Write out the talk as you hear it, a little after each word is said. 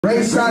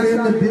RayShot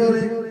in the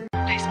building.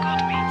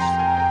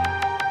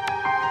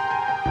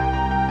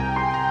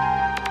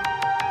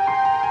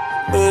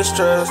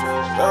 Mistress,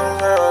 don't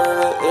hurt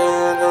in the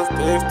end, no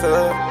stick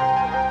tough.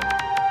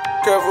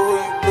 Careful who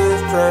you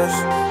mistress.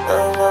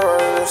 Don't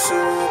hurt in the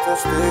city with them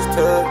sticks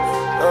tough.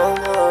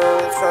 Don't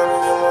hurt trying to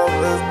get my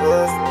wrist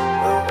bust.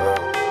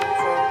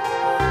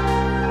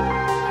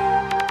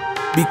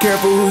 Be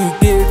careful who you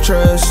get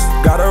trust.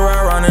 Gotta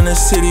ride around in the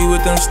city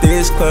with them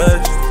sticks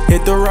clutch.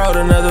 Hit the road,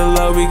 another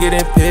low, we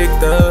getting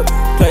picked up.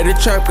 Play the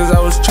trap cause I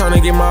was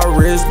tryna get my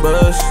wrist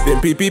bust.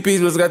 Then PPPs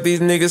was got these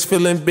niggas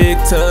feeling big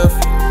tough.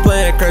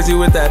 Playing crazy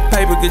with that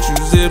paper, get you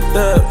zipped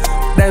up.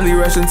 Daily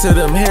rushing to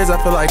them heads, I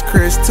feel like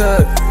Chris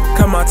Tuck.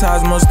 Cut my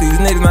ties, most these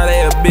niggas, now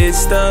they a bitch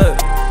stuck.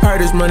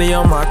 Heard this money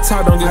on my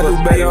top, don't give a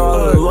fuck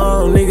all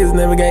alone. Niggas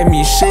never gave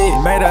me shit.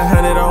 Made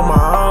 100 on my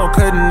own,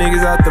 cutting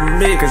niggas out the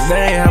mix. Cause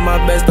they ain't had my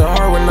best of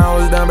heart when I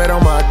was down bad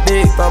on my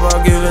dick. Thought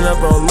about giving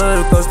up on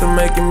love, close to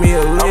making me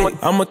a lick.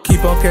 I'ma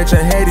keep on catching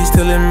Hades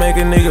till it make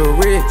a nigga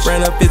rich.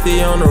 Ran up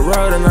 50 on the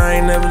road and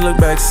I ain't never looked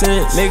back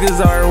since.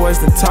 Niggas are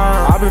wasting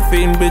time, I been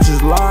feeding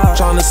bitches lies.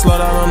 Tryna slow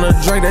down on the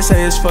drink, they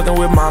say it's fucking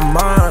with my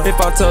mind. If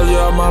I told you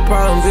all my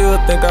problems, you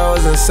would think I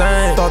was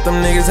insane. Thought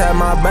them niggas had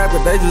my back,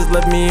 but they just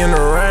left me in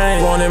the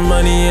rain. Wanted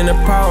money and the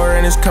power,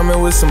 and it's coming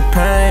with some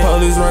pain.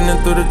 Police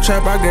running through the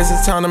trap, I guess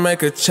it's time to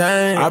make a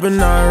change. I've been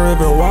out here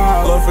ripping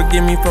wild, Lord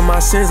forgive me for my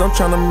sins, I'm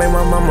tryna make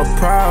my mama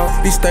proud.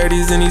 These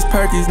 30s and these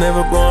perkies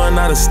never going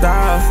out of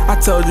style. I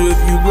told you if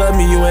you love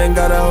me, you ain't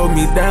gotta hold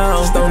me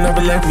down. Just don't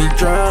never let me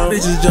drown.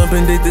 Bitches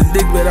jumping dick to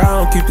dick, but I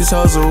don't keep these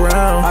hoes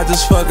around. I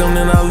just fuck them,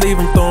 then I leave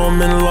them, throw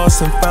them in the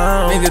lost and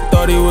found. Nigga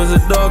thought he was a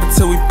dog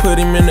until we put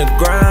him in the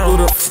ground.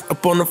 Blew the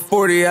up on the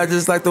 40, I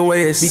just like the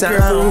way it sound. Be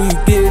careful who you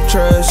get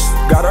trust.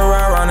 Gotta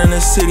ride around in the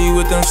city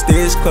with them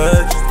sticks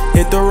clutch.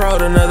 Hit the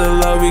road, another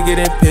low, we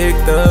getting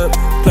picked up.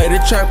 Play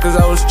the trap cause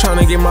I was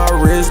tryna get my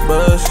wrist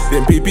bust.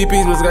 Then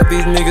PPPs was got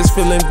these niggas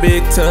feeling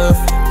big tough.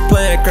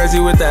 Playing crazy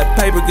with that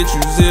paper, get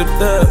you zipped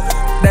up.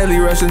 Daily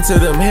rushing to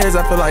them heads,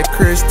 I feel like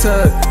Chris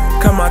Tuck.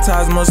 Cut my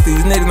ties, most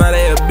these niggas, now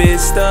they a bitch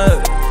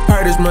stuck.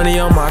 Heard this money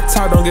on my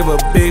top, don't give a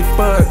big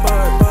fuck.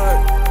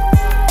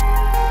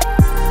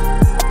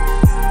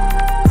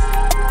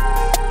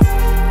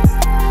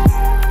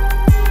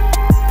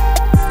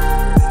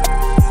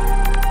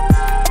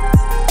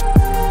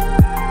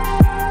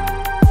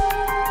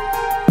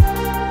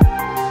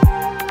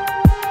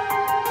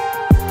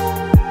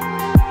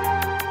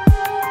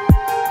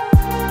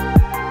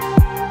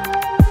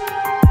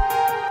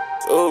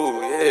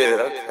 Oh,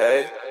 yeah,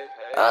 okay.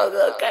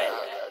 Oh,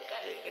 okay.